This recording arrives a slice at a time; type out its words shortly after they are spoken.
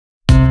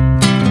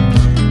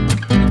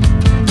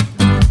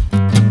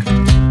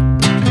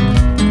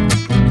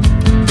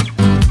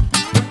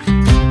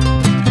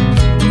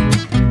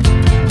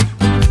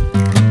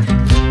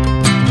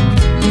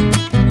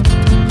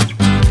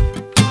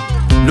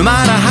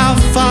how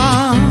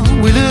far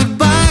we look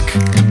back,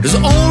 there's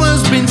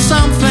always been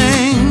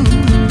something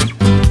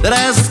that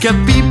has kept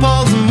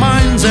people's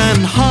minds and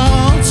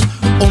hearts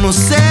on the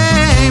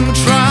same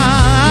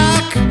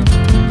track.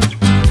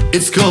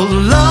 It's called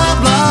love,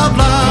 love,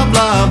 love,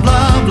 love,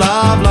 love,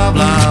 love, love,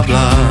 love,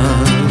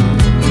 love.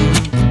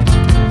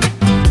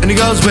 And it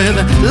goes with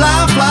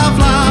love, love,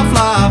 love,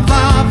 love,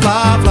 love,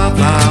 love, love,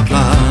 love,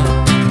 love.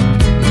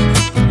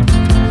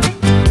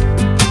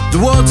 The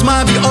words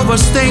might be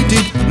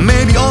overstated,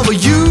 maybe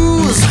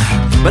overused,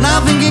 but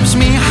nothing keeps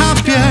me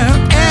happier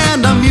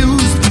and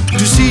amused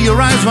to see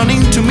your eyes run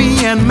into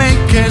me and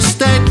make a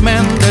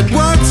statement that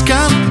words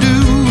can't do.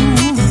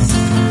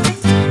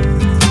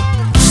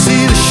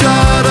 See the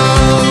shadow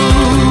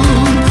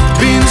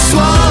being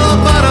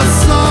swallowed by the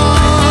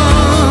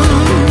sun,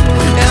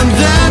 and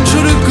then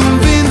try to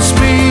convince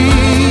me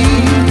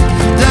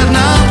that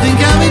nothing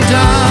can be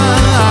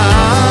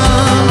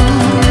done.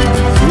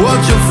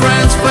 Watch your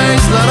friend's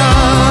face light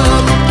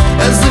up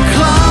as the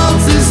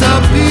clouds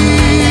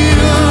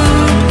disappear,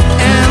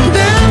 and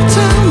then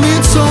tell me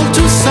it's all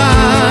too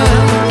sad,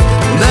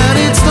 that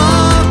it's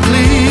not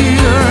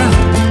clear.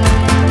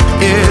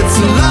 It's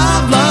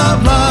love, love,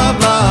 love,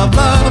 love,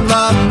 love,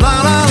 love,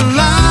 love, love,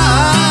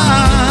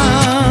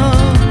 love.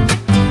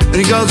 And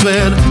it goes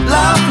with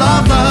love,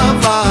 love, love,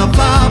 love,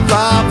 love,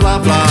 love,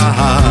 love,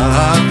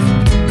 love.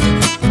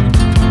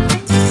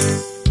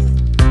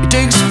 It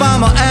takes far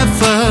more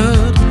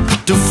effort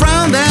to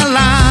frown and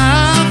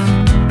laugh,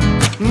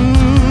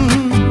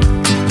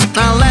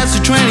 unless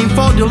you're training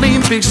for the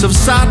Olympics of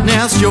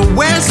sadness, you're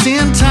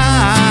wasting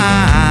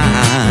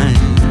time.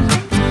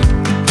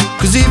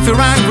 Cause if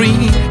you're angry,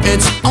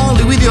 it's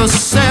only with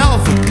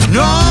yourself,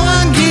 no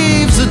one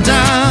gives a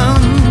damn.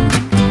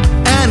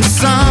 And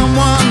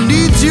someone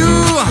needs you,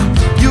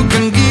 you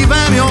can give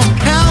them your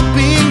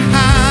helping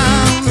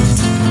hand.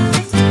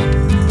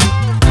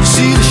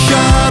 See the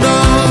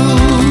shadow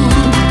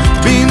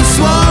being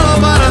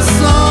swallowed by the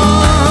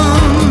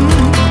sun,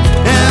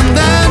 and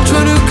then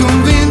try to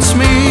convince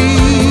me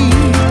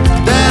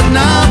that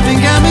nothing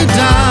can be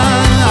done.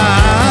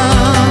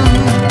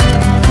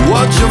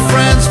 Watch your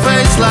friend's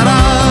face light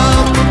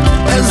up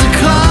as the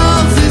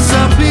clouds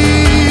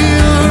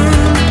disappear,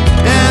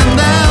 and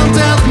then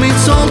tell me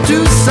it's all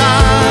too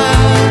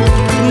sad,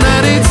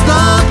 that it's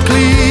not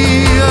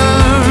clear.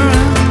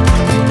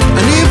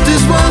 And if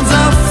these words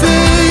are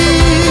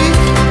fake,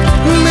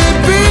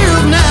 maybe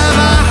you've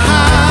never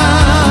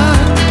had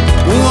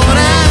what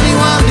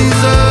anyone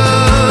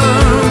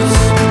deserves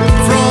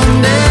from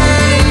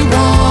day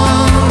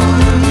one.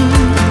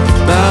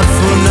 But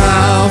for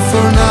now,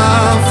 for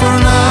now, for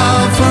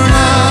now, for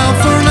now,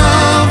 for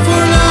now,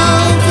 for now,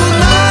 for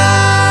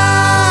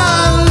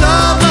now,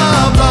 love,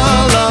 love,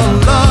 love, love,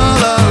 love,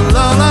 love,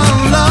 love,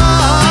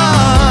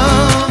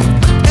 love,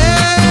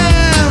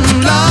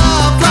 and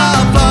love,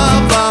 love, love, love,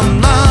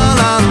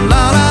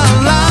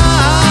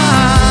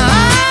 love,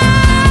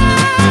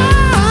 love,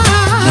 love,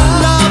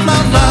 love,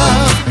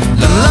 love,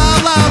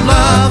 love, love,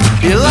 love,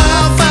 you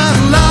love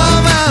and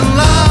love and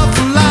love,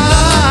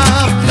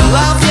 love,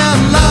 love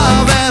and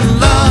love and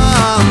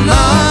love,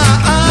 love,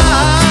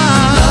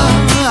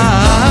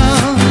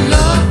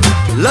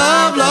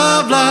 love,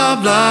 love,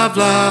 love, love,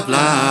 love,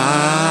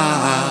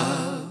 love.